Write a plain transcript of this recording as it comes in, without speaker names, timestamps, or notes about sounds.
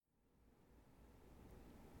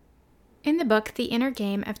In the book, The Inner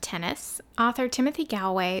Game of Tennis, author Timothy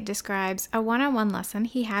Gallwey describes a one-on-one lesson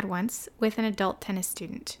he had once with an adult tennis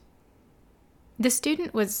student. The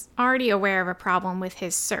student was already aware of a problem with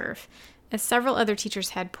his serve, as several other teachers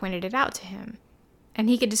had pointed it out to him, and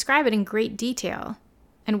he could describe it in great detail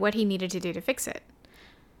and what he needed to do to fix it.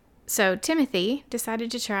 So Timothy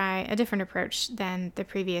decided to try a different approach than the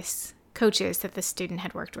previous coaches that the student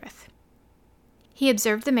had worked with. He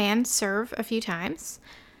observed the man serve a few times,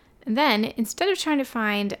 and then, instead of trying to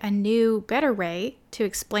find a new, better way to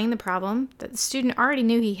explain the problem that the student already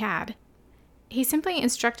knew he had, he simply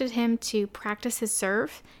instructed him to practice his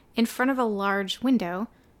serve in front of a large window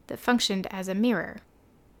that functioned as a mirror.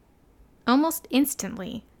 Almost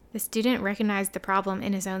instantly, the student recognized the problem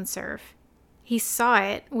in his own serve. He saw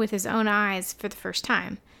it with his own eyes for the first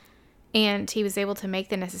time, and he was able to make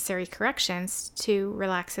the necessary corrections to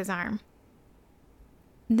relax his arm.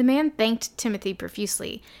 The man thanked Timothy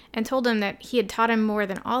profusely and told him that he had taught him more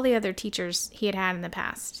than all the other teachers he had had in the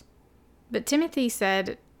past. But Timothy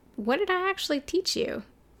said, "What did I actually teach you?"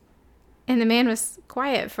 And the man was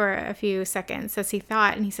quiet for a few seconds as he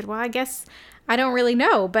thought, and he said, "Well, I guess I don't really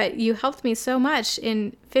know, but you helped me so much.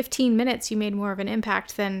 In 15 minutes, you made more of an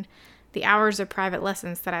impact than the hours of private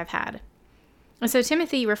lessons that I've had." And so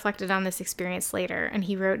Timothy reflected on this experience later, and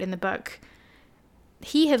he wrote in the book,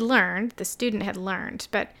 he had learned, the student had learned,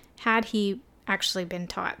 but had he actually been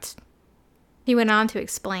taught? He went on to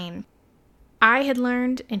explain, "I had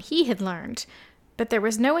learned and he had learned, but there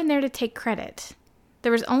was no one there to take credit.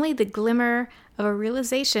 There was only the glimmer of a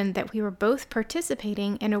realization that we were both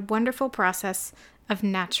participating in a wonderful process of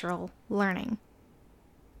natural learning."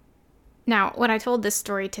 Now, when I told this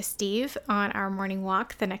story to Steve on our morning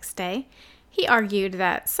walk the next day, he argued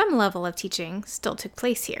that some level of teaching still took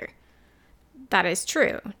place here. That is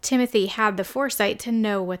true. Timothy had the foresight to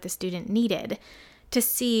know what the student needed, to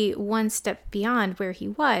see one step beyond where he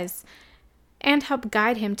was, and help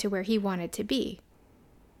guide him to where he wanted to be.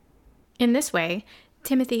 In this way,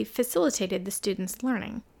 Timothy facilitated the student's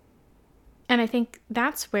learning. And I think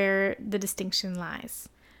that's where the distinction lies.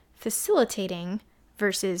 Facilitating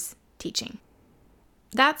versus teaching.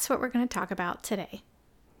 That's what we're going to talk about today.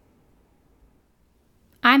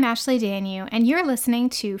 I'm Ashley Daniel, and you're listening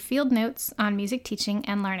to Field Notes on Music Teaching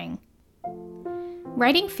and Learning.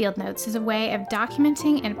 Writing field notes is a way of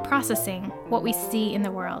documenting and processing what we see in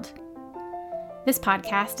the world. This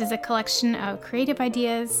podcast is a collection of creative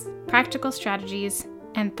ideas, practical strategies,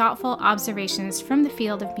 and thoughtful observations from the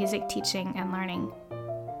field of music teaching and learning.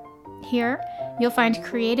 Here, you'll find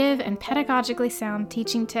creative and pedagogically sound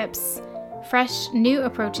teaching tips, fresh, new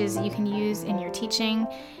approaches you can use in your teaching,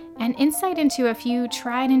 and insight into a few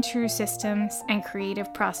tried and true systems and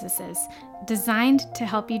creative processes designed to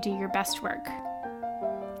help you do your best work.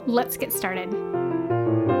 Let's get started.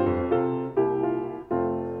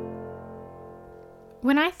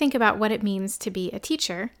 When I think about what it means to be a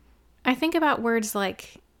teacher, I think about words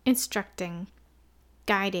like instructing,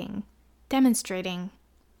 guiding, demonstrating,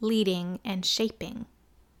 leading, and shaping.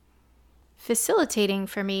 Facilitating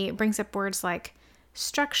for me brings up words like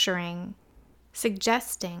structuring,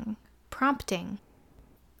 suggesting, prompting,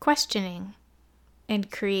 questioning, and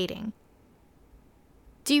creating.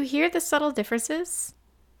 Do you hear the subtle differences?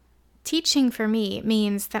 Teaching for me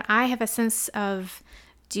means that I have a sense of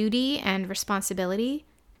duty and responsibility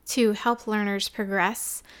to help learners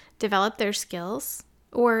progress, develop their skills,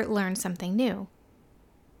 or learn something new.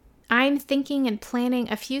 I'm thinking and planning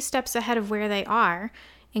a few steps ahead of where they are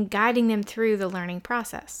and guiding them through the learning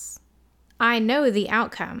process. I know the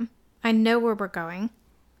outcome. I know where we're going,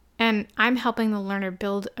 and I'm helping the learner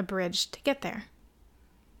build a bridge to get there.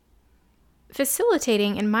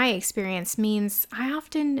 Facilitating, in my experience, means I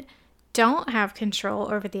often don't have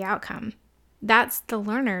control over the outcome. That's the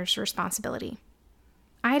learner's responsibility.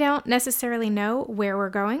 I don't necessarily know where we're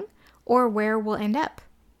going or where we'll end up.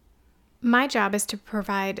 My job is to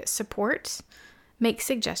provide support, make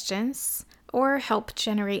suggestions, or help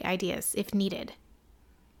generate ideas if needed.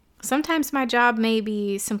 Sometimes my job may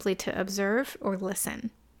be simply to observe or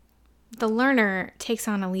listen. The learner takes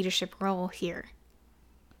on a leadership role here.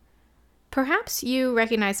 Perhaps you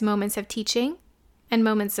recognize moments of teaching and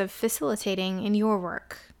moments of facilitating in your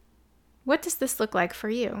work. What does this look like for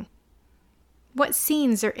you? What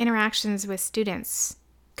scenes or interactions with students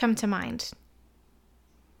come to mind?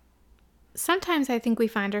 Sometimes I think we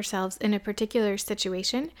find ourselves in a particular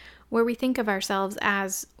situation where we think of ourselves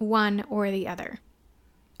as one or the other.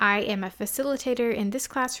 I am a facilitator in this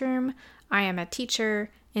classroom. I am a teacher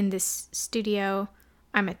in this studio.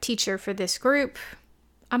 I'm a teacher for this group.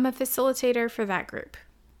 I'm a facilitator for that group.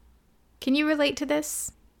 Can you relate to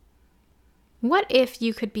this? What if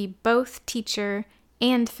you could be both teacher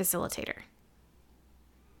and facilitator?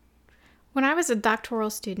 When I was a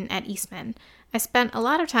doctoral student at Eastman, I spent a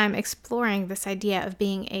lot of time exploring this idea of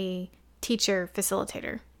being a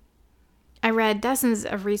teacher-facilitator. I read dozens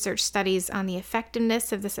of research studies on the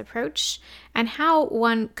effectiveness of this approach and how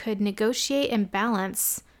one could negotiate and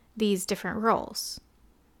balance these different roles.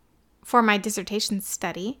 For my dissertation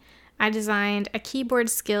study, I designed a keyboard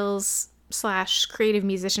skills/creative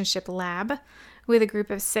musicianship lab with a group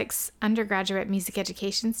of 6 undergraduate music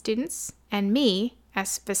education students and me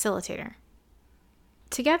as facilitator.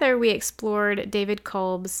 Together, we explored David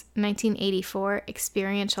Kolb's 1984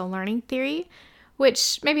 experiential learning theory,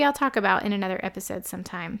 which maybe I'll talk about in another episode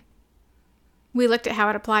sometime. We looked at how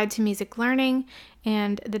it applied to music learning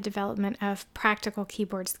and the development of practical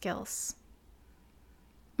keyboard skills.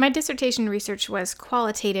 My dissertation research was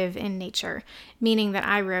qualitative in nature, meaning that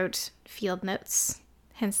I wrote field notes,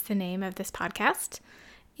 hence the name of this podcast,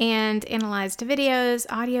 and analyzed videos,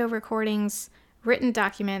 audio recordings, written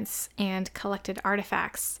documents, and collected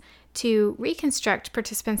artifacts to reconstruct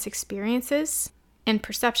participants' experiences and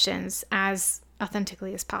perceptions as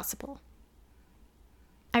authentically as possible.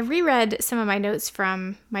 I reread some of my notes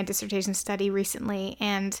from my dissertation study recently,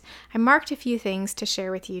 and I marked a few things to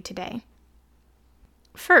share with you today.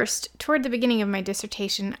 First, toward the beginning of my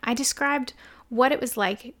dissertation, I described what it was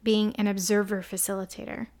like being an observer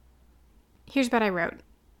facilitator. Here's what I wrote.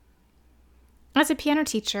 As a piano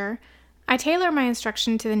teacher, I tailor my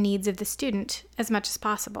instruction to the needs of the student as much as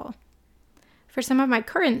possible. For some of my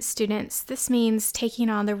current students, this means taking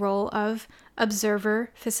on the role of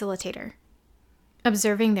observer facilitator,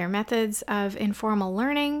 observing their methods of informal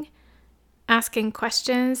learning, asking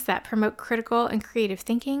questions that promote critical and creative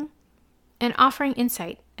thinking, and offering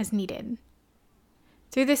insight as needed.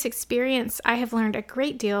 Through this experience, I have learned a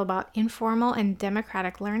great deal about informal and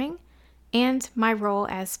democratic learning and my role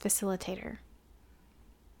as facilitator.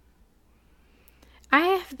 I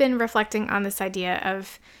have been reflecting on this idea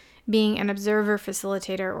of being an observer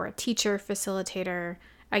facilitator or a teacher facilitator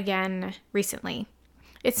again recently.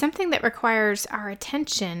 It's something that requires our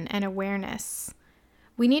attention and awareness.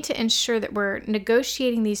 We need to ensure that we're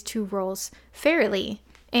negotiating these two roles fairly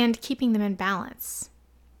and keeping them in balance.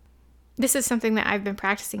 This is something that I've been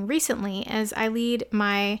practicing recently as I lead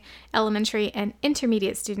my elementary and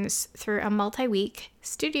intermediate students through a multi-week,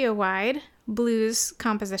 studio-wide blues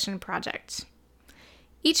composition project.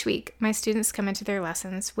 Each week, my students come into their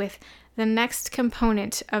lessons with the next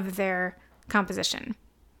component of their composition: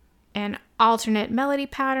 an alternate melody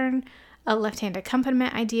pattern, a left-hand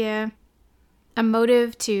accompaniment idea, a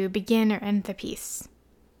motive to begin or end the piece.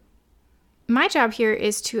 My job here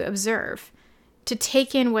is to observe, to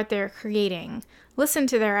take in what they're creating, listen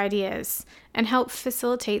to their ideas, and help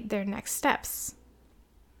facilitate their next steps.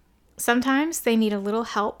 Sometimes they need a little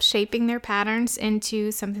help shaping their patterns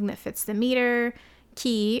into something that fits the meter,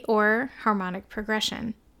 key, or harmonic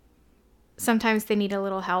progression. Sometimes they need a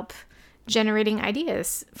little help generating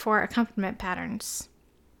ideas for accompaniment patterns.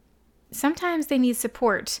 Sometimes they need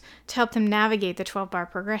support to help them navigate the 12-bar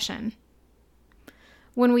progression.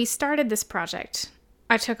 When we started this project,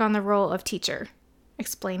 I took on the role of teacher,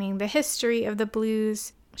 explaining the history of the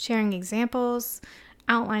blues, sharing examples,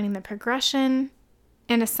 outlining the progression,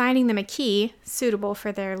 and assigning them a key suitable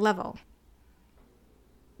for their level.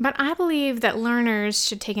 But I believe that learners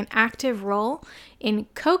should take an active role in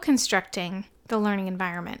co-constructing the learning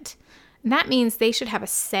environment. And that means they should have a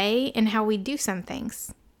say in how we do some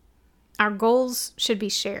things. Our goals should be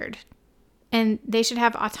shared, and they should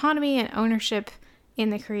have autonomy and ownership in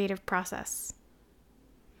the creative process.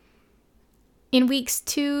 In weeks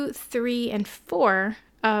 2, 3, and 4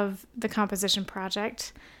 of the composition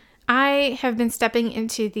project, I have been stepping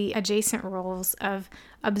into the adjacent roles of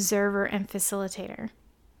observer and facilitator.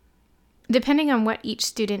 Depending on what each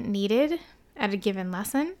student needed at a given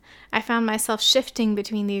lesson, I found myself shifting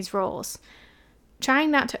between these roles,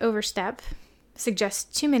 trying not to overstep,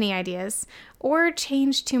 suggest too many ideas, or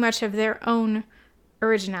change too much of their own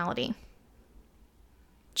originality.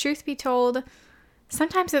 Truth be told,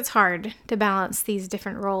 sometimes it's hard to balance these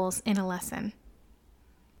different roles in a lesson.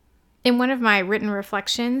 In one of my written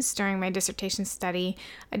reflections during my dissertation study,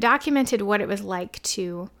 I documented what it was like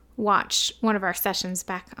to watch one of our sessions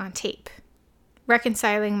back on tape,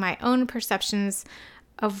 reconciling my own perceptions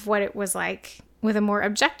of what it was like with a more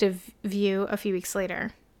objective view a few weeks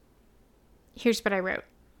later. Here's what I wrote.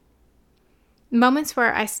 Moments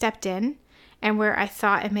where I stepped in and where I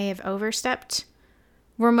thought I may have overstepped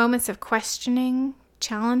were moments of questioning,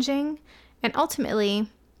 challenging, and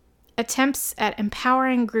ultimately attempts at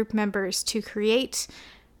empowering group members to create,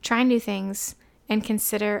 try new things, and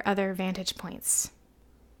consider other vantage points.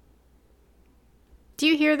 Do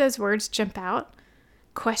you hear those words jump out?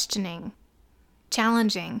 Questioning,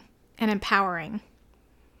 challenging, and empowering.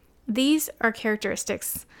 These are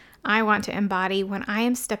characteristics I want to embody when I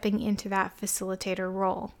am stepping into that facilitator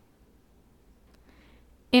role.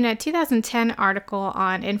 In a 2010 article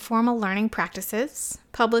on informal learning practices,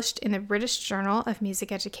 published in the British Journal of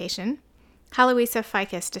Music Education, Heloisa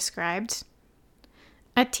Ficus described,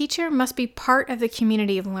 "A teacher must be part of the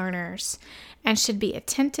community of learners and should be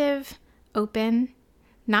attentive, open,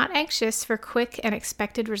 not anxious for quick and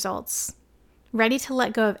expected results, ready to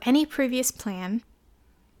let go of any previous plan,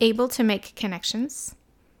 able to make connections,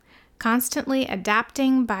 constantly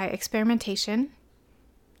adapting by experimentation,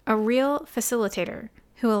 a real facilitator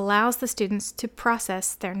who allows the students to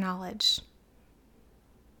process their knowledge."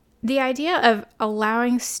 The idea of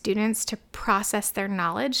allowing students to process their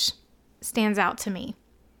knowledge stands out to me.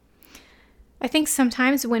 I think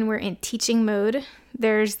sometimes when we're in teaching mode,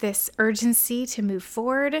 there's this urgency to move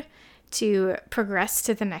forward, to progress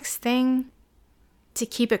to the next thing, to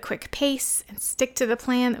keep a quick pace and stick to the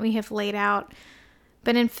plan that we have laid out.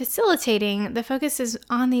 But in facilitating, the focus is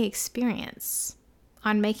on the experience,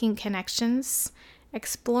 on making connections,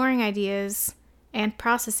 exploring ideas, and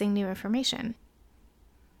processing new information.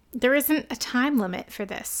 There isn't a time limit for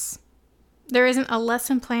this. There isn't a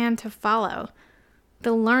lesson plan to follow.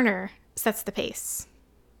 The learner sets the pace.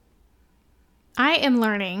 I am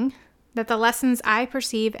learning that the lessons I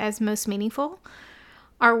perceive as most meaningful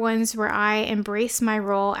are ones where I embrace my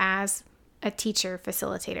role as a teacher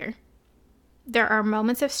facilitator. There are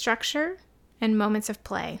moments of structure and moments of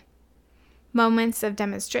play, moments of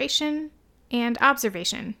demonstration and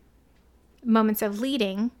observation, moments of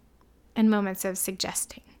leading and moments of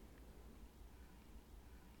suggesting.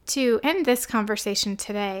 To end this conversation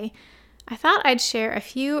today, I thought I'd share a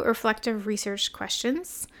few reflective research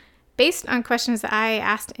questions based on questions that I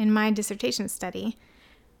asked in my dissertation study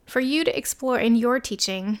for you to explore in your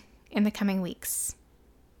teaching in the coming weeks.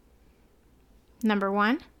 Number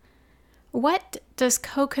 1, what does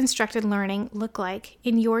co-constructed learning look like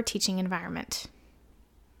in your teaching environment?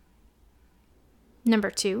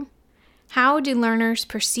 Number 2, how do learners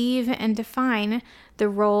perceive and define the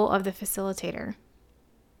role of the facilitator?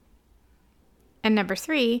 And number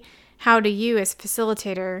 3, how do you as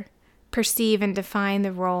facilitator perceive and define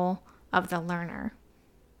the role of the learner?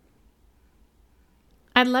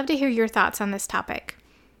 I'd love to hear your thoughts on this topic.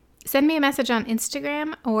 Send me a message on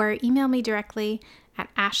Instagram or email me directly at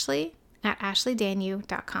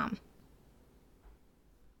ashley@ashleydanu.com.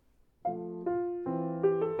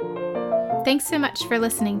 Thanks so much for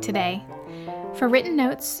listening today. For written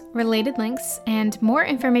notes, related links, and more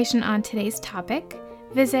information on today's topic,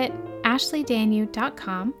 visit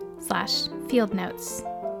ashleydanu.com/fieldnotes.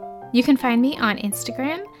 You can find me on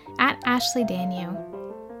Instagram at ashleydanu.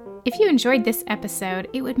 If you enjoyed this episode,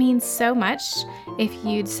 it would mean so much if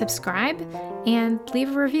you'd subscribe and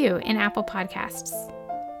leave a review in Apple Podcasts.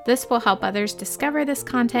 This will help others discover this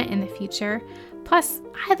content in the future. Plus,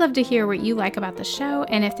 I'd love to hear what you like about the show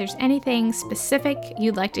and if there's anything specific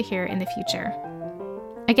you'd like to hear in the future.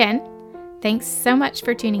 Again, thanks so much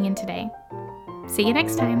for tuning in today. See you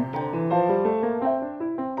next time.